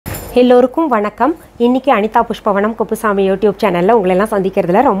எல்லோருக்கும் வணக்கம். இன்னைக்கு அனிதா புஷ்பவனம் குப்புசாமி யூடியூப் சேனலில் உங்களெல்லாம்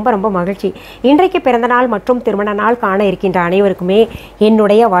சந்திக்கிறதுல ரொம்ப மகிழ்ச்சி. இன்றைக்கு பிறந்தநாள் மற்றும் திருமண நாள் காண இருக்கின்ற அனைவருக்குமே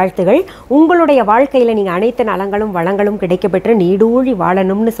என்னுடைய வாழ்த்துகள். உங்களுடைய வாழ்க்கையில் நீங்கள் அனைத்து நலங்களும் வளங்களும் கிடைக்கப்பெற்று நீடூழி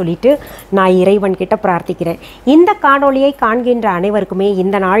வாழணும்னு சொல்லிட்டு நான் இறைவன் கிட்ட பிரார்த்திக்கிறேன். இந்த காணொளியை காண்கின்ற அனைவருக்குமே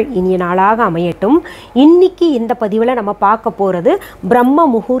இந்த நாள் இனிய நாளாக அமையட்டும். இன்னைக்கு இந்த பதிவில் நம்ம பார்க்க போகிறது பிரம்ம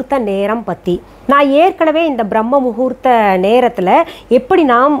முகூர்த்த நேரம் பற்றி. நான் ஏற்கனவே இந்த பிரம்ம முகூர்த்த நேரத்தில் எப்படி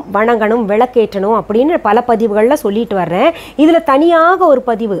நாம் வணங்கணும், விளக்கேற்றணும் அப்படின்னு பல பதிவுகளில் சொல்லிட்டு வர்றேன். இதில் தனியாக ஒரு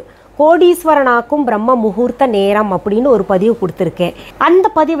பதிவு கோடீஸ்வரனாக்கும் பிரம்ம முகூர்த்த நேரம் அப்படின்னு ஒரு பதிவு கொடுத்துருக்கேன். அந்த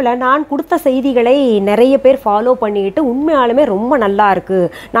பதிவில் நான் கொடுத்த செய்திகளை நிறைய பேர் ஃபாலோ பண்ணிக்கிட்டு உண்மையாலுமே ரொம்ப நல்லா இருக்குது,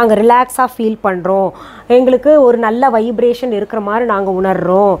 நாங்கள் ரிலாக்ஸாக ஃபீல் பண்ணுறோம், எங்களுக்கு ஒரு நல்ல வைப்ரேஷன் இருக்கிற மாதிரி நாங்கள்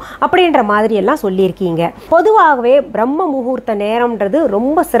உணர்கிறோம் அப்படின்ற மாதிரி எல்லாம் சொல்லியிருக்கீங்க. பொதுவாகவே பிரம்ம முகூர்த்த நேரம்ன்றது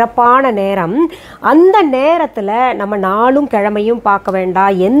ரொம்ப சிறப்பான நேரம். அந்த நேரத்தில் நம்ம நாளும் கிழமையும் பார்க்க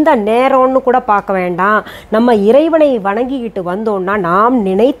வேண்டாம், எந்த நேரம்னு கூட பார்க்க வேண்டாம். நம்ம இறைவனை வணங்கிக்கிட்டு வந்தோம்னா நாம்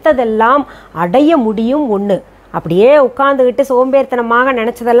நினைத்ததெல்லாம் அடைய முடியும். ஒன்று அப்படியே உட்காந்துக்கிட்டு சோம்பேறித்தனமாக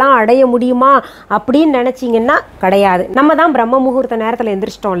நினச்சதெல்லாம் அடைய முடியுமா அப்படின்னு நினச்சிங்கன்னா கிடையாது. நம்ம தான் பிரம்ம முகூர்த்த நேரத்தில்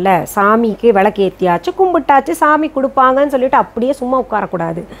எந்திரிச்சிட்டோம்ல, சாமிக்கு விளக்கேற்றியாச்சு, கும்பிட்டாச்சு, சாமி கொடுப்பாங்கன்னு சொல்லிட்டு அப்படியே சும்மா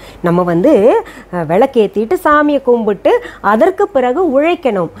உட்காரக்கூடாது. நம்ம விளக்கேற்றிட்டு சாமியை கும்பிட்டு அதற்கு பிறகு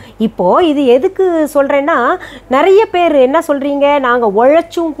உழைக்கணும். இப்போது இது எதுக்கு சொல்கிறேன்னா, நிறைய பேர் என்ன சொல்கிறீங்க, நாங்கள்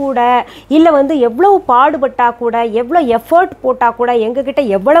உழைச்சும் கூட இல்லை எவ்வளவு பாடுபட்டால் கூட, எவ்வளோ எஃபர்ட் போட்டால் கூட, எங்ககிட்ட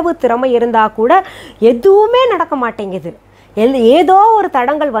எவ்வளவு திறமை இருந்தால் கூட எதுவுமே நடக்க மாட்டேங்குது, ஏதோ ஒரு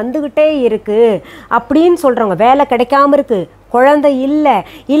தடங்கள் வந்துக்கிட்டே இருக்குது அப்படின்னு சொல்கிறவங்க. வேலை கிடைக்காம இருக்குது, குழந்தை இல்லை,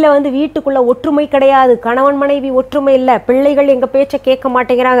 இல்லை வீட்டுக்குள்ளே ஒற்றுமை கிடையாது, கணவன் மனைவி ஒற்றுமை இல்லை, பிள்ளைகள் எங்கள் பேச்சை கேட்க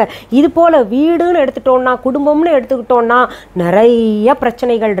மாட்டேங்கிறாங்க. இது போல் வீடுன்னு எடுத்துட்டோன்னா, குடும்பம்னு எடுத்துக்கிட்டோன்னா நிறைய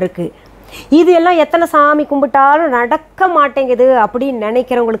பிரச்சனைகள் இருக்குது. இது எல்லாம் எத்தனை சாமி கும்பிட்டாலும் நடக்க மாட்டேங்குது அப்படின்னு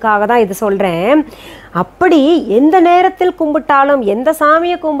நினைக்கிறவங்களுக்காக தான் இது சொல்கிறேன். அப்படி எந்த நேரத்தில் கும்பிட்டாலும், எந்த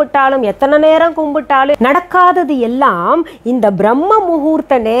சாமியை கும்பிட்டாலும், எத்தனை நேரம் கும்பிட்டாலும் நடக்காதது எல்லாம் இந்த பிரம்ம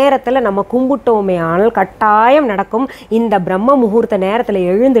முகூர்த்த நேரத்தில் நம்ம கும்பிட்டோமே ஆனால் கட்டாயம் நடக்கும். இந்த பிரம்ம முகூர்த்த நேரத்தில்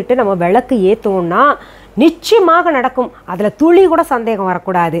எழுந்துட்டு நம்ம விளக்கு ஏற்றுவோம்னா நிச்சயமாக நடக்கும். அதில் துளி கூட சந்தேகம்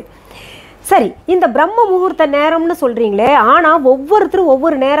வரக்கூடாது. சரி, இந்த பிரம்ம முகூர்த்த நேரம்னு சொல்கிறீங்களே, ஆனால் ஒவ்வொருத்தரும்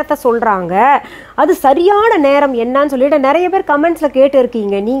ஒவ்வொரு நேரத்தை சொல்கிறாங்க. அது சரியான நேரம் என்னன்னு சொல்லிட்டு நிறைய பேர் கமெண்ட்ஸில் கேட்டு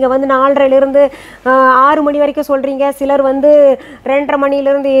இருக்கீங்க. நீங்கள் 4:30லேருந்து 6 மணி வரைக்கும் சொல்கிறீங்க, சிலர் 2:30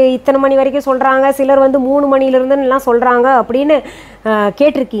 மணிலேருந்து இத்தனை மணி வரைக்கும் சொல்கிறாங்க, சிலர் 3 மணிலேருந்துலாம் சொல்கிறாங்க அப்படின்னு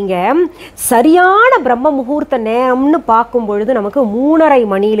கேட்டிருக்கீங்க. சரியான பிரம்ம முகூர்த்த நேரம்னு பார்க்கும் பொழுது நமக்கு 3:30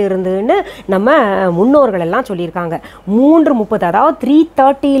 மணியிலிருந்துன்னு நம்ம முன்னோர்கள் எல்லாம் சொல்லியிருக்காங்க. 3:30 அதாவது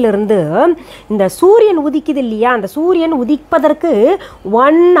 3:30லிருந்து இந்த சூரியன் உதிக்குது இல்லையா, அந்த சூரியன் உதிப்பதற்கு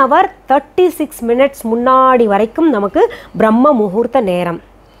 1 hour 36 minutes முன்னாடி வரைக்கும் நமக்கு பிரம்ம முகூர்த்த நேரம்.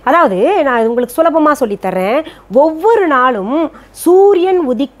 அதாவது நான் உங்களுக்கு சுலபமாக சொல்லித்தரேன். ஒவ்வொரு நாளும் சூரியன்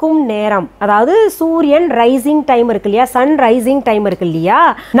உதிக்கும் நேரம், அதாவது சூரியன் ரைசிங் டைம் இருக்கு இல்லையா, சன் ரைசிங் டைம் இருக்கு இல்லையா,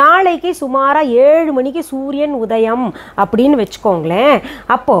 நாளைக்கு சுமாராக 7 மணிக்கு சூரியன் உதயம் அப்படின்னு வச்சுக்கோங்களேன்.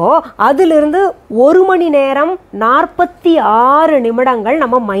 அப்போது அதிலிருந்து 1 மணி நேரம் 46 நிமிடங்கள்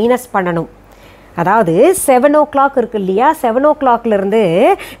நம்ம மைனஸ் பண்ணணும். அதாவது 7 o'clock இருக்கு இல்லையா, 7 o'clockலேருந்து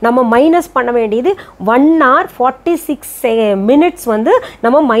நம்ம மைனஸ் பண்ண வேண்டியது 1 hour 46 minutes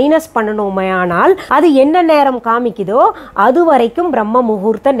நம்ம மைனஸ் பண்ணணுமே. ஆனால் அது என்ன நேரம் காமிக்குதோ அது வரைக்கும் பிரம்ம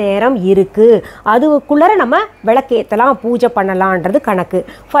முகூர்த்த நேரம் இருக்குது. அதுக்குள்ளே நம்ம விளக்கேற்றலாம், பூஜை பண்ணலான்றது கணக்கு.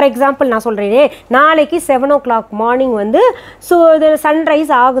 ஃபார் எக்ஸாம்பிள் நான் சொல்கிறேனே, நாளைக்கு 7 o'clock மார்னிங்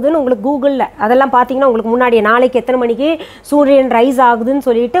சன்ரைஸ் ஆகுதுன்னு உங்களுக்கு கூகுளில் அதெல்லாம் பார்த்தீங்கன்னா உங்களுக்கு முன்னாடியே நாளைக்கு எத்தனை மணிக்கு சூரியன் ரைஸ் ஆகுதுன்னு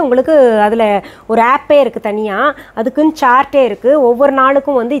சொல்லிட்டு உங்களுக்கு அதில் ஒரு ஆப்பே இருக்குது தனியாக, அதுக்குன்னு சார்ட்டே இருக்குது. ஒவ்வொரு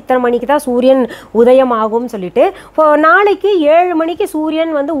நாளுக்கும் இத்தனை மணிக்கு தான் சூரியன் உதயம் ஆகும்னு சொல்லிட்டு. இப்போ நாளைக்கு 7 மணிக்கு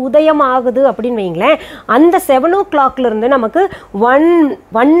சூரியன் உதயம் ஆகுது அப்படின்னு வைங்களேன். அந்த 7 o'clockலேருந்து நமக்கு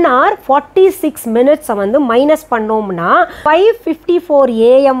 1 hour 46 minutes மைனஸ் பண்ணோம்னா 5:54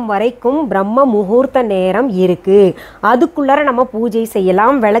 AM வரைக்கும் பிரம்ம முகூர்த்த நேரம் இருக்குது. அதுக்குள்ளார நம்ம பூஜை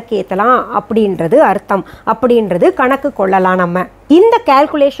செய்யலாம், விளக்கேற்றலாம் அப்படின்றது அர்த்தம், அப்படின்றது கணக்கு கொள்ளலாம். நம்ம இந்த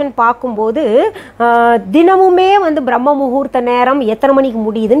கால்குலேஷன் பார்க்கும்போது தினமுமே பிரம்ம முகூர்த்த நேரம் எத்தனை மணிக்கு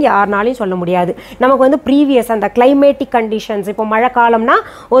முடியுதுன்னு யாருனாலையும் சொல்ல முடியாது. நமக்கு ப்ரீவியஸ் அந்த கிளைமேட்டிக் கண்டிஷன்ஸ், இப்போ மழை காலம்னா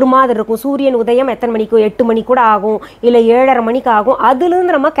ஒரு மாதிரி இருக்கும், சூரியன் உதயம் எத்தனை மணிக்கு 8 மணி கூட ஆகும், இல்லை 7:30 மணிக்கு ஆகும்.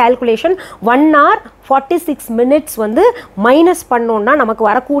 அதுலேருந்து நம்ம கால்குலேஷன் 1 hour 46 minutes மைனஸ் பண்ணோன்னா நமக்கு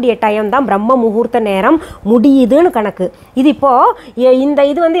வரக்கூடிய டைம் தான் பிரம்ம முகூர்த்த நேரம் முடியுதுன்னு கணக்கு. இது இப்போது இந்த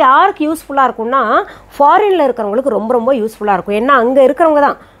இது யாருக்கு யூஸ்ஃபுல்லாக இருக்கும்னா, ஃபாரினில் இருக்கிறவங்களுக்கு ரொம்ப யூஸ்ஃபுல்லாக இருக்கும். ஏன்னா அங்கே இருக்கிறவங்க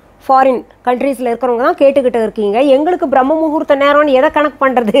தான் ஃபாரின் கண்ட்ரீஸில் இருக்கிறவங்க தான் கேட்டுக்கிட்டு இருக்கீங்க. எங்களுக்கு பிரம்ம முகூர்த்த நேரம்னு எதை கணக்கு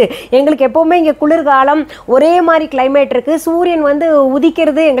பண்ணுறது? எங்களுக்கு எப்போவுமே இங்கே குளிர்காலம், ஒரே மாதிரி கிளைமேட் இருக்குது, சூரியன் வந்து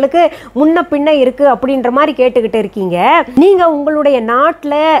உதிக்கிறது எங்களுக்கு முன்ன பின்ன இருக்குது அப்படின்ற மாதிரி கேட்டுக்கிட்டு இருக்கீங்க. நீங்கள் உங்களுடைய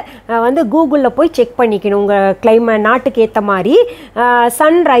நாட்டில் வந்து கூகுளில் போய் செக் பண்ணிக்கணும். உங்கள் நாட்டுக்கு ஏற்ற மாதிரி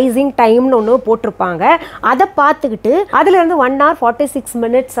சன் ரைசிங் டைம்னு ஒன்று போட்டிருப்பாங்க. அதை பார்த்துக்கிட்டு அதுலேருந்து 1 hour 46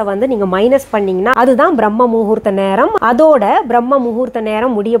 minutes வந்து நீங்கள் மைனஸ் பண்ணிங்கன்னா அதுதான் பிரம்ம முகூர்த்த நேரம். அதோட பிரம்ம முகூர்த்த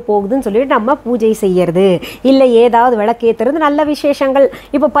நேரம் முடிய போகுதுன்னு சொல்லிட்டு நம்ம பூஜை செய்யறது, இல்லை ஏதாவது விளக்கேற்றுறது, நல்ல விசேஷங்கள்,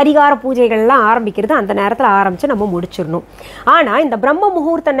 இப்போ பரிகார பூஜைகள்லாம் ஆரம்பிக்கிறது அந்த நேரத்தில் ஆரம்பித்து நம்ம முடிச்சிடணும். ஆனால் இந்த பிரம்ம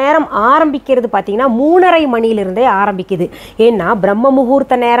முகூர்த்த நேரம் ஆரம்பிக்கிறது பார்த்தீங்கன்னா 3:30 மணிலிருந்தே ஆரம்பிக்குது. ஏன்னா பிரம்ம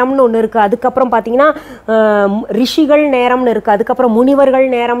முகூர்த்த நேரம்னு ஒன்று இருக்குது, அதுக்கப்புறம் பார்த்தீங்கன்னா ரிஷிகள் நேரம்னு இருக்குது, அதுக்கப்புறம் முனிவர்கள்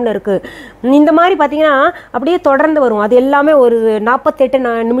நேரம்னு இருக்குது. இந்த மாதிரி பார்த்தீங்கன்னா அப்படியே தொடர்ந்து வரும். அது எல்லாமே ஒரு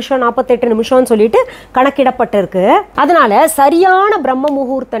 48 நிமிஷம்னு சொல்லிட்டு கணக்கிடப்பட்டிருக்கு. அதனால சரியான பிரம்ம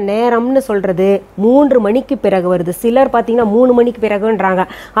முகூர்த்த நேரம்னு சொல்றது 3 மணிக்கு பிறகு வருது. சிலர் பார்த்தீங்கன்னா 3 மணிக்கு பிறகுன்றாங்க.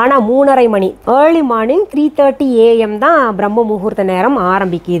 ஆனால் 3:30 மணி, ஏர்லி மார்னிங் 3:30 AM தான் பிரம்ம முகூர்த்த நேரம்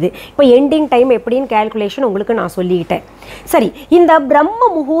ஆரம்பிக்குது. இப்போ எண்டிங் டைம் எப்படின்னு கேல்குலேஷன் உங்களுக்கு நான் சொல்லிக்கிட்டேன். சரி, இந்த பிரம்ம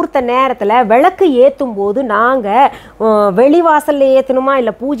முகூர்த்த நேரத்தில் விளக்கு ஏற்றும் போது நாங்கள் வெளிவாசலில் ஏற்றணுமா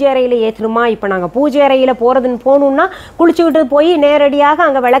இல்லை பூஜை அறையில் ஏற்றணுமா? இப்போ நாங்கள் பூஜை அறையில் போகணுன்னா குளிச்சுக்கிட்டு போய் நேரடியாக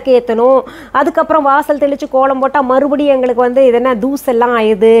அங்கே விளக்கு ஏற்றணும். அதுக்கப்புறம் வாசல் தெளித்து கோலம் போட்டால் மறுபடியும் எங்களுக்கு வந்து இதென்ன தூசு எல்லாம்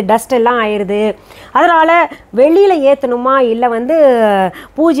ஆயிடுது, டஸ்ட் எல்லாம் ஆயிடுது. அதனால் வெளியில் ஏற்றணுமா இல்லை வந்து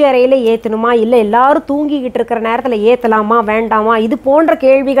பூஜை அறையில் ஏற்றணுமா, இல்லை எல்லாரும் தூங்கிக்கிட்டு இருக்கிற நேரத்தில் ஏற்றலாமா வேண்டாமா, இது போன்ற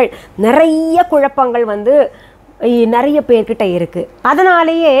கேள்விகள், நிறைய குழப்பங்கள் வந்து நிறைய பேர்கிட்ட இருக்குது.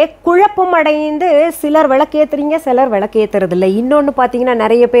 அதனாலேயே குழப்பம் அடைந்து சிலர் விளக்கேற்றுறீங்க, சிலர் விளக்கேற்றுறது இல்லை. இன்னொன்று பார்த்தீங்கன்னா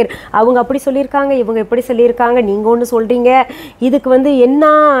நிறைய பேர் அவங்க அப்படி சொல்லியிருக்காங்க, இவங்க எப்படி சொல்லியிருக்காங்க, நீங்கள் ஒன்று சொல்கிறீங்க, இதுக்கு வந்து என்ன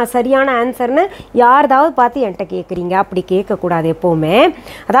சரியான ஆன்சர்னு யாராவது பார்த்து என்கிட்ட கேட்குறீங்க. அப்படி கேட்கக்கூடாது எப்போவுமே.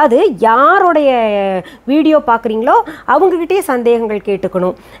 அதாவது யாருடைய வீடியோ பார்க்குறீங்களோ அவங்கக்கிட்டே சந்தேகங்கள்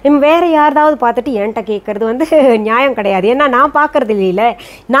கேட்டுக்கணும். வேறு யாராவது பார்த்துட்டு என்கிட்ட கேட்குறது வந்து நியாயம் கிடையாது. ஏன்னா நான் பார்க்குறது இல்லைல்ல,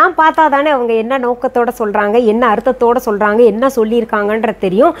 நான் பார்த்தா தானே அவங்க என்ன நோக்கத்தோடு சொல்கிறாங்க, என்ன அர்த்தத்தோட சொல்றாங்க, என்ன சொல்லியிருக்காங்கன்ற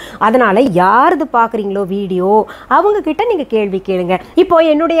தெரியும். அதனால யாரது பார்க்குறீங்களோ வீடியோ அவங்க கிட்ட நீங்க கேள்வி கேளுங்க. இப்போ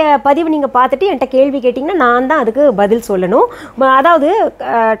என்னுடைய பதிவு நீங்க பார்த்துட்டு என்கிட்ட கேள்வி கேட்டிங்கன்னா நான் தான் அதுக்கு பதில் சொல்லணும். அதாவது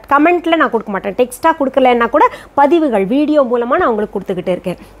கமெண்ட்ல நான் கொடுக்க மாட்டேன், டெக்ஸ்டா கொடுக்கலன்னா கூட பதிவுகள் வீடியோ மூலமா நான் உங்களுக்கு கொடுத்துக்கிட்டே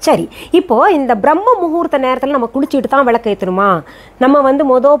இருக்கேன். சரி, இப்போ இந்த பிரம்ம முகூர்த்த நேரத்தில் நம்ம குளிச்சுட்டு தான் விளக்கு ஏற்றணுமா, நம்ம வந்து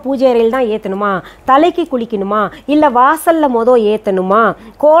பூஜை அறையில் தான் ஏற்றணுமா, தலைக்கு குளிக்கணுமா, இல்லை வாசல்ல ஏற்றணுமா,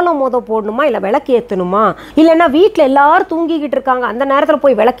 கோலம் போடணுமா, இல்லை விளக்கு ஏற்றணுமா, இல்லைன்னா வீட்டில் எல்லாரும் தூங்கிக்கிட்டு இருக்காங்க அந்த நேரத்தில்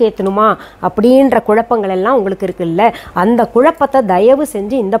போய் விளக்கு ஏற்றணுமா அப்படின்ற குழப்பங்கள் எல்லாம் உங்களுக்கு இருக்குல்ல. அந்த குழப்பத்தை தயவு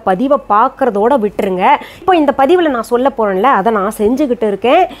செஞ்சு இந்த பதிவை பார்க்குறதோட விட்டுருங்க. இப்போ இந்த பதிவில் நான் சொல்ல போகிறேன்ல, அதை நான் செஞ்சுக்கிட்டு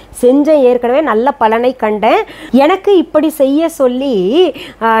இருக்கேன், செஞ்சேன், ஏற்கனவே நல்ல பலனை கண்டேன். எனக்கு இப்படி செய்ய சொல்லி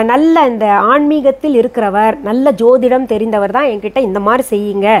நல்ல இந்த ஆன்மீகத்தில் இருக்கிறவர், நல்ல ஜோதிடம் தெரிந்தவர் தான் என்கிட்ட இந்த மாதிரி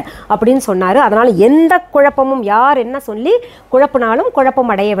செய்யுங்க அப்படின்னு சொன்னார். அதனால் எந்த குழப்பமும் யார் என்ன சொல்லி குழப்பினாலும்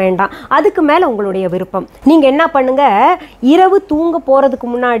குழப்பம் அடைய வேண்டாம். அதுக்கு மேலே உங்களுடைய விருப்பம். நீங்கள் என்ன பண்ணுங்க, இரவு தூங்க போகிறதுக்கு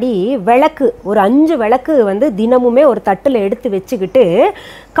முன்னாடி விளக்கு ஒரு 5 விளக்கு வந்து தினமுமே ஒரு தட்டில் எடுத்து வச்சுக்கிட்டு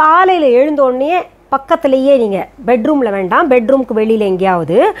காலையில் எழுந்தோடனே பக்கத்துலேயே நீங்கள் பெட்ரூமில் வேண்டாம், பெட்ரூமுக்கு வெளியில்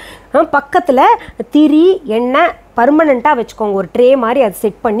எங்கேயாவது பக்கத்தில் திரி எண்ணெய் பர்மனெண்ட்டாக வச்சுக்கோங்க. ஒரு ட்ரே மாதிரி அதை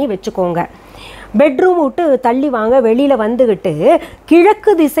செட் பண்ணி வச்சுக்கோங்க. பெட்ரூம் விட்டு தள்ளி வாங்க, வெளியில் வந்துக்கிட்டு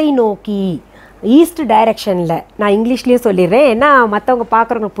கிழக்கு திசை நோக்கி, ஈஸ்ட் டைரக்ஷனில், நான் இங்கிலீஷ்லேயே சொல்லிடுறேன் ஏன்னா மற்றவங்க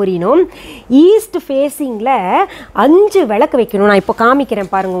பார்க்குறவங்க புரியணும், ஈஸ்ட் ஃபேஸிங்கில் 5 விளக்கு வைக்கணும். நான் இப்போ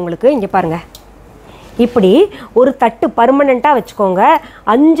காமிக்கிறேன் பாருங்கள் உங்களுக்கு. இங்கே பாருங்கள், இப்படி ஒரு தட்டு பர்மனெண்ட்டாக வச்சுக்கோங்க.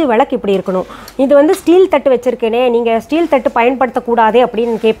 5 விளக்கு இப்படி இருக்கணும். இது வந்து ஸ்டீல் தட்டு வச்சுருக்கேனே, நீங்கள் ஸ்டீல் தட்டு பயன்படுத்தக்கூடாதே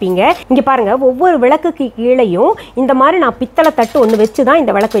அப்படின்னு கேட்பீங்க. இங்கே பாருங்கள், ஒவ்வொரு விளக்குக்கு கீழேயும் இந்த மாதிரி நான் பித்தளை தட்டு ஒன்று வச்சு தான்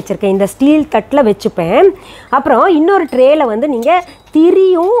இந்த விளக்கு வச்சுருக்கேன். இந்த ஸ்டீல் தட்டில் வச்சுப்பேன். அப்புறம் இன்னொரு ட்ரேயில் வந்து நீங்கள்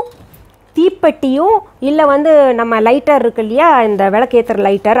திரியும் தீப்பெட்டியும், இல்லை வந்து நம்ம லைட்டர் இருக்கு இல்லையா, இந்த விளக்கேற்றுற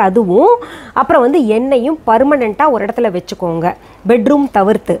லைட்டர், அதுவும் அப்புறம் வந்து எண்ணெயும் பர்மனெண்ட்டாக ஒரு இடத்துல வச்சுக்கோங்க. பெட்ரூம்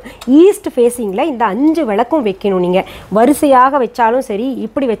தவிர்த்து ஈஸ்ட் ஃபேஸிங்கில் இந்த 5 விளக்கும் வைக்கணும். நீங்கள் வரிசையாக வச்சாலும் சரி,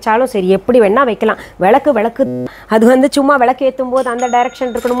 இப்படி வச்சாலும் சரி, எப்படி வேணால் வைக்கலாம். விளக்கு அது வந்து சும்மா விளக்கு ஏற்றும் போது அந்த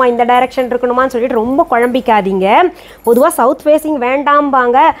டைரக்ஷன் இருக்கணுமா இந்த டைரக்ஷன் இருக்கணுமான்னு சொல்லிட்டு ரொம்ப குழம்பிக்காதீங்க. பொதுவாக சவுத் ஃபேஸிங்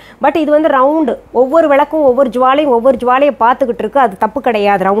வேண்டாம்பாங்க, பட் இது வந்து ரவுண்டு, ஒவ்வொரு விளக்கும் ஒவ்வொரு ஜுவாலையை பார்த்துக்கிட்டு இருக்கு. அது தப்பு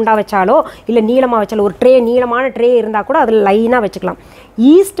கிடையாது. ரவுண்டாக வச்சாலோ இல்லை நீளமாக வச்சாலோ, ஒரு ட்ரே நீளமான ட்ரே இருந்தால் கூட அதில் லைனாக வச்சுக்கலாம்.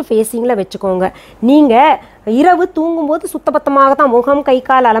 ஈஸ்ட் ஃபேஸிங்கில் வச்சுக்கோங்க. நீங்கள் இரவு தூங்கும்போது சுத்தபத்தமாக தான் முகம் கை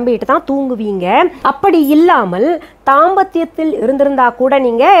கால் அலம்பிட்டு தான் தூங்குவீங்க. அப்படி இல்லாமல் தாம்பத்தியத்தில் இருந்திருந்தா கூட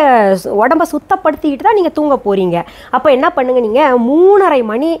நீங்கள் உடம்பை சுத்தப்படுத்திக்கிட்டு தான் நீங்கள் தூங்க போகிறீங்க. அப்போ என்ன பண்ணுங்கள், நீங்கள் 3:30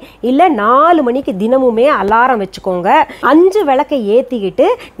 மணி இல்லை 4 மணிக்கு தினமுமே அலாரம் வச்சுக்கோங்க. 5 விளக்கை ஏற்றிக்கிட்டு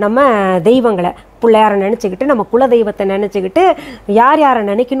நம்ம தெய்வங்களை பிள்ளையாரை நினச்சிக்கிட்டு நம்ம குலதெய்வத்தை நினச்சிக்கிட்டு யார் யாரை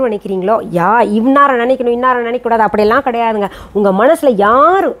நினைக்கணும்னு நினைக்கிறீங்களோ, இன்னாரை நினைக்கணும் இன்னாரை நினைக்கக்கூடாது அப்படியெல்லாம் கிடையாதுங்க. உங்கள் மனசில்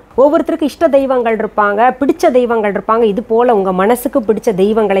யார், ஒவ்வொருத்தருக்கு இஷ்ட தெய்வங்கள் இருப்பாங்க, பிடிச்ச தெய்வங்கள் இருப்பாங்க. இது போல் உங்கள் மனசுக்கு பிடிச்ச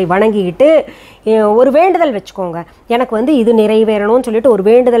தெய்வங்களை வணங்கிக்கிட்டு ஒரு வேண்டுதல் வச்சுக்கோங்க. எனக்கு வந்து இது நிறைவேறணும்னு சொல்லிட்டு ஒரு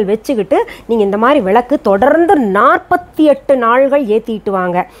வேண்டுதல் வச்சுக்கிட்டு நீங்கள் இந்த மாதிரி விளக்கு தொடர்ந்து 48 நாள்கள் ஏற்றிட்டு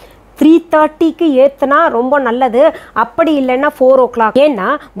வாங்க. 3:30க்கு ஏற்றுனா ரொம்ப நல்லது. அப்படி இல்லைன்னா 4 o'clock. ஏன்னா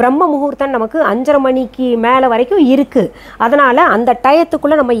பிரம்ம முகூர்த்தம் நமக்கு 5:30 மணிக்கு மேலே வரைக்கும் இருக்குது. அதனால் அந்த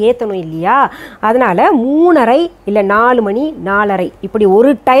டயத்துக்குள்ளே நம்ம ஏற்றணும் இல்லையா? அதனால் 3:30 இல்லை 4 மணி 4:30 இப்படி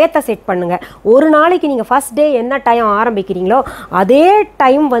ஒரு டயத்தை செட் பண்ணுங்கள். ஒரு நாளைக்கு நீங்கள் ஃபஸ்ட் டே என்ன டைம் ஆரம்பிக்கிறீங்களோ அதே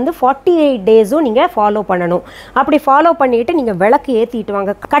டைம் வந்து 48 டேஸும் நீங்கள் ஃபாலோ பண்ணணும். அப்படி ஃபாலோ பண்ணிவிட்டு நீங்கள் விளக்கு ஏற்றிட்டு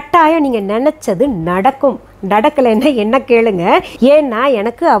வாங்க. கட்டாயம் நீங்கள் நினச்சது நடக்கும். நடக்கலைன்னா என்ன கேளுங்க. ஏன்னா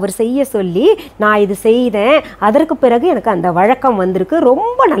எனக்கு அவர் செய்ய சொல்லி நான் இது செய்தேன், அதற்கு பிறகு எனக்கு அந்த வழக்கம் வந்திருக்கு.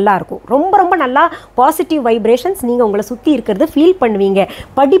 ரொம்ப நல்லாயிருக்கும். ரொம்ப ரொம்ப நல்லா பாசிட்டிவ் வைப்ரேஷன்ஸ் நீங்கள் உங்களை சுற்றி இருக்கிறத ஃபீல் பண்ணுவீங்க.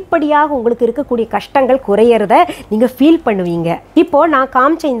 படிப்படியாக உங்களுக்கு இருக்கக்கூடிய கஷ்டங்கள் குறையிறத நீங்கள் ஃபீல் பண்ணுவீங்க. இப்போது நான்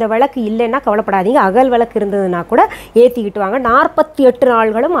காமிச்ச இந்த விளக்கு இல்லைன்னா கவலைப்படாதீங்க. அகல் விளக்கு இருந்ததுன்னா கூட ஏற்றிக்கிட்டு வாங்க. 48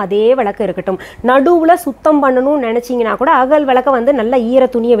 நாள்களும் அதே விளக்கு இருக்கட்டும். நடுவில் சுத்தம் பண்ணணும்னு நினச்சிங்கன்னா கூட அகல் விளக்கை வந்து நல்ல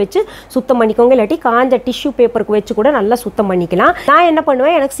ஈர துணியை வச்சு சுத்தம் பண்ணிக்கோங்க. இல்லாட்டி காஞ்ச டிஷ்யூ பேப்பருக்கு வச்சு கூட நல்லா சுத்தம் பண்ணிக்கலாம். நான் என்ன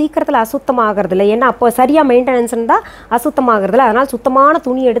பண்ணுவேன், எனக்கு சீக்கிரத்தில் அசுத்தமாகிறது இல்லை. ஏன்னா அப்போ சரியாக மெயின்டெனன்ஸ் இருந்தால் அசுத்தமாகிறது. அதனால் சுத்தமான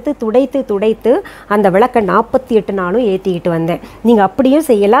துணி எடுத்து துடைத்து அந்த விளக்கை 48 நாளும் ஏற்றிக்கிட்டு வந்தேன். நீங்கள் அப்படியும்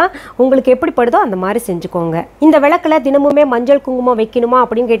செய்யலாம். உங்களுக்கு எப்படி படுதோ அந்த மாதிரி செஞ்சுக்கோங்க. இந்த விளக்கில் தினமுமே மஞ்சள் குங்குமம் வைக்கணுமா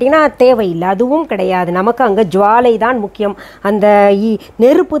அப்படின்னு கேட்டிங்கன்னா தேவையில்லை. அதுவும் கிடையாது. நமக்கு அங்கே ஜுவாலை தான் முக்கியம். அந்த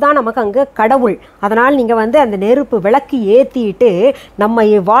நெருப்பு தான் நமக்கு அங்கே கடவுள். அதனால் நீங்கள் வந்து அந்த நெருப்பு விளக்கு ஏற்றிட்டு நம்ம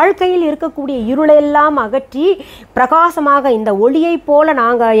வாழ்க்கையில் இருக்கக்கூடிய இருளெல்லாம் அகற்றி பிரகாசமாக இந்த ஒளியை போல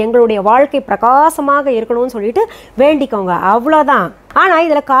நாங்கள் எங்களுடைய வாழ்க்கை பிரகாசமாக இருக்கணும்னு சொல்லிட்டு வேண்டிக்கோங்க. அவ்வளோதான். ஆனால்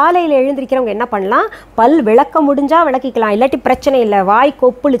இதில் காலையில் எழுந்திருக்கிறவங்க என்ன பண்ணலாம், பல் விளக்க முடிஞ்சால் விளக்கிக்கலாம். இல்லாட்டி பிரச்சனை இல்லை. வாய்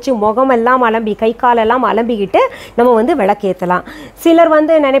கொப்புளிச்சு முகமெல்லாம் அலம்பி கை காலெல்லாம் அலம்பிக்கிட்டு நம்ம வந்து விளக்கேற்றலாம். சிலர்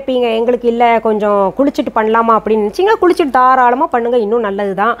வந்து நினைப்பீங்க எங்களுக்கு இல்லை கொஞ்சம் குளிச்சுட்டு பண்ணலாமா அப்படின்னு நினச்சிங்க. குளிச்சுட்டு தாராளமாக பண்ணுங்கள், இன்னும்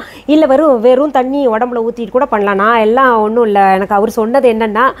நல்லது தான். இல்லை வெறும் தண்ணி உடம்புல ஊற்றிட்டு கூட பண்ணலாம். நான் எல்லாம் ஒன்றும் இல்லை. எனக்கு அவர் சொன்னது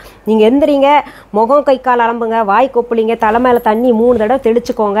என்னென்னா, நீங்கள் எந்திரிங்க, முகம் கை கால் அலம்புங்க, வாய் கொப்புளிங்க, தலை மேலே தண்ணி 3 தடவை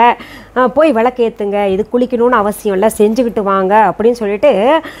தெளிச்சுக்கோங்க, போய் விளக்கேற்றுங்க. இது குளிக்கணும்னு அவசியம் இல்லை, செஞ்சுக்கிட்டு வாங்க அப்படின்னு சொல்லிட்டு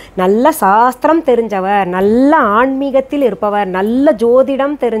நல்ல சாஸ்திரம் தெரிஞ்சவர், நல்ல ஆன்மீகத்தில் இருப்பவர், நல்ல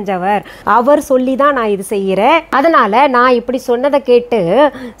ஜோதிடம் தெரிஞ்சவர் அவர் சொல்லி தான் நான் இது செய்கிறேன். அதனால நான் இப்படி சொன்னதை கேட்டு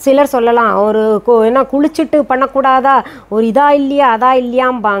சிலர் சொல்லலாம், ஒரு என்ன குளிச்சுட்டு பண்ணக்கூடாதா, ஒரு இதா இல்லையா அதா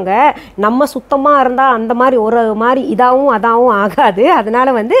இல்லையாம்பாங்க. நம்ம சுத்தமாக இருந்தால் அந்த மாதிரி ஒரு மாதிரி இதாகவும் அதாகவும் ஆகாது. அதனால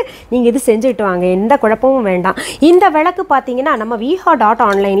வந்து நீங்கள் இது செஞ்சுக்கிட்டு வாங்க, எந்த குழப்பமும் வேண்டாம். இந்த விளக்கு பார்த்தீங்கன்னா நம்ம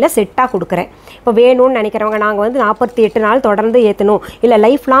viha.online செட்டாக கொடுக்குறேன். இப்போ வேணும்னு நினைக்கிறவங்க, நாங்கள் வந்து 48 நாள் தொடர்ந்து ஏற்றணும், இல்லை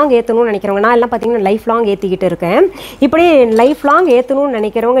லைஃப் லாங் ஏற்றணும்னு நினைக்கிறவங்க, நான் எல்லாம் பார்த்தீங்கன்னா லைஃப் லாங் ஏற்றிக்கிட்டு இருக்கேன். இப்படி லைஃப் லாங் ஏற்றணும்னு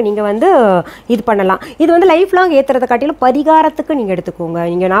நினைக்கிறவங்க நீங்கள் வந்து இது பண்ணலாம். இது வந்து லைஃப் லாங் ஏற்றுறதை காட்டிலும் பரிகாரத்துக்கு நீங்கள் எடுத்துக்கோங்க.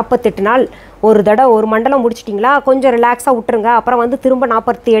 நீங்கள் 48 நாள் ஒரு தடவை ஒரு மண்டலம் முடிச்சிட்டிங்களா, கொஞ்சம் ரிலாக்ஸாக விட்டுருங்க. அப்புறம் வந்து திரும்ப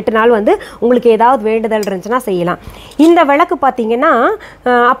 48 நாள் வந்து உங்களுக்கு ஏதாவது வேண்டுதல் இருந்துச்சுன்னா செய்யலாம். இந்த விளக்கு பார்த்தீங்கன்னா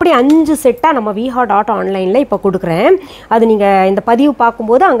அப்படி 5 செட்டாக நம்ம viha.online இப்போ கொடுக்குறேன். அது நீங்கள் இந்த பதிவு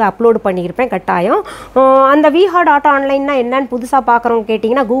பார்க்கும்போது அங்கே அப்லோடு பண்ணியிருப்பேன் கட்டாயம். அந்த viha.online என்னன்னு புதுசாக பார்க்குறவங்க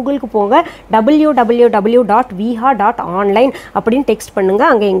கேட்டிங்கன்னா கூகுளுக்கு போங்க, www.viha.online அப்படின்னு டெக்ஸ்ட் பண்ணுங்கள்.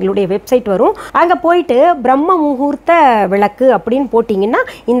 அங்கே எங்களுடைய வெப்சைட் வரும். அங்கே போயிட்டு பிரம்ம முகூர்த்த விளக்கு அப்படின்னு போட்டிங்கன்னா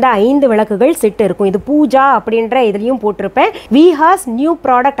இந்த 5 விளக்குகள் செட் இருக்கும். இது பூஜா அப்படின்ற இதுலேயும் போட்டிருப்பேன், விஹாஸ் நியூ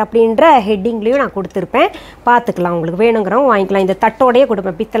ப்ராடக்ட் அப்படின்ற ஹெட்டிங்லேயும் நான் கொடுத்துருப்பேன். பார்த்துக்கலாம், உங்களுக்கு வேணுங்கிறவங்க வாங்கிக்கலாம். இந்த தட்டோடையே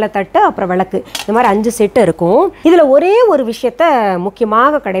கொடுப்பேன், பித்தளை தட்டு அப்புறம் விளக்கு, இந்த மாதிரி 5 செட்டு இருக்கும். இதில் ஒரே ஒரு விஷயத்த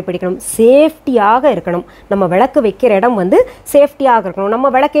முக்கியமாக கடைபிடிக்கணும், சேஃப்டியாக இருக்கணும். நம்ம விளக்கு வைக்கிற இடம் வந்து சேஃப்டியாக இருக்கணும். நம்ம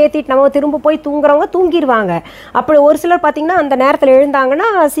விளக்கு ஏற்றிட்டு நம்ம திரும்ப போய் தூங்குறவங்க தூங்கிடுவாங்க. அப்படி ஒரு சிலர் பார்த்திங்கன்னா அந்த நேரத்தில் எழுந்தாங்கன்னா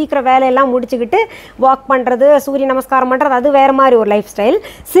சீக்கிரம் வேலையெல்லாம் முடிச்சுக்கிட்டு வாக் பண்ணுறது, சூரிய நமஸ்காரம் பண்ணுறது, அது வேறு மாதிரி ஒரு லைஃப் ஸ்டைல்.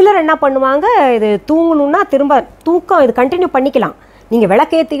 சிலர் என்ன பண்ணுவாங்க, இது தூங்கணுன்னா திரும்ப தூக்கம் இது கண்டினியூ பண்ணிக்கலாம். நீங்கள்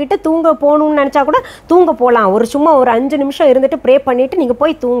விளக்கேற்றிக்கிட்டு தூங்க போகணுன்னு நினச்சா கூட தூங்க போகலாம். சும்மா ஒரு 5 நிமிஷம் இருந்துட்டு ப்ரே பண்ணிவிட்டு நீங்கள்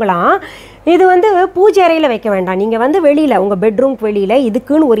போய் தூங்கலாம். இது வந்து பூஜை அறையில் வைக்க வேண்டாம். நீங்கள் வந்து வெளியில் உங்கள் பெட்ரூம்க்கு வெளியில்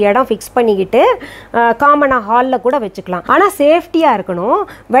இதுக்குன்னு ஒரு இடம் ஃபிக்ஸ் பண்ணிக்கிட்டு காமனாக ஹாலில் கூட வச்சுக்கலாம். ஆனால் சேஃப்டியாக இருக்கணும்.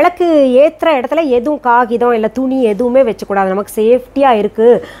 விளக்கு ஏற்றுற இடத்துல எதுவும் காகிதம் இல்லை துணி எதுவுமே வச்சுக்கூடாது. நமக்கு சேஃப்டியாக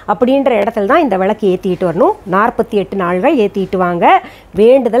இருக்குது அப்படின்ற இடத்துல தான் இந்த விளக்கு ஏற்றிட்டு வரணும். 48 நாள்கள் ஏற்றிட்டு வாங்க.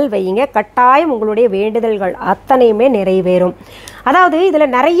 வேண்டுதல் வையுங்க. கட்டாயம் உங்களுடைய வேண்டுதல்கள் அத்தனையுமே நிறைவேறும். அதாவது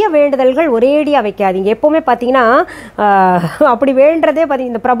இதில் நிறைய வேண்டுதல்கள் ஒரேடியாக வைக்காதீங்க. எப்போவுமே பார்த்தீங்கன்னா அப்படி வேண்டுறதே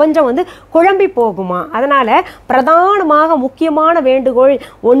பார்த்தீங்கன்னா இந்த பிரபஞ்சம் வந்து குழம்பி போகுமா. அதனால் பிரதானமாக முக்கியமான வேண்டுகோள்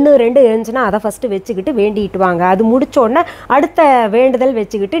 1 2 இருந்துச்சுன்னா அதை ஃபஸ்ட்டு வச்சுக்கிட்டு வேண்டிட்டு வாங்க. அது முடித்தோடனே அடுத்த வேண்டுதல்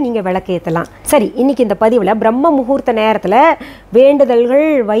வச்சுக்கிட்டு நீங்கள் விளக்கேற்றலாம். சரி, இன்றைக்கி இந்த பதிவில் பிரம்ம முகூர்த்த நேரத்தில் வேண்டுதல்கள்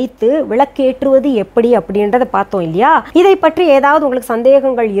வைத்து விளக்கேற்றுவது எப்படி அப்படின்றத பார்த்தோம் இல்லையா. இதை பற்றி ஏதாவது உங்களுக்கு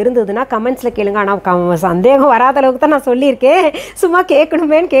சந்தேகங்கள் இருந்ததுன்னா கமெண்ட்ஸில் கேளுங்க. ஆனால் சந்தேகம் வராத அளவுக்கு தான் நான் சொல்லியிருக்கேன். சும்மா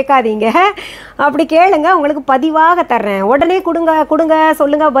கேட்கணுமேன்னு கேட்காதீங்க. அப்படி கேளுங்க, உங்களுக்கு பதிவாக தர்றேன். உடனே கொடுங்க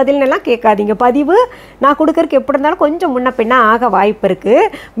சொல்லுங்க பதில்னெல்லாம் கேட்காதீங்க. பதிவு நான் கொடுக்கறதுக்கு எப்படி இருந்தாலும் கொஞ்சம் முன்ன பின்ன ஆக வாய்ப்பு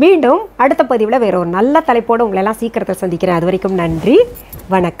இருக்குது. மீண்டும் அடுத்த பதிவில் வேற ஒரு நல்ல தலைப்போடு உங்களெல்லாம் சீக்கிரத்தில் சந்திக்கிறேன். அது வரைக்கும் நன்றி,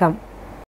 வணக்கம்.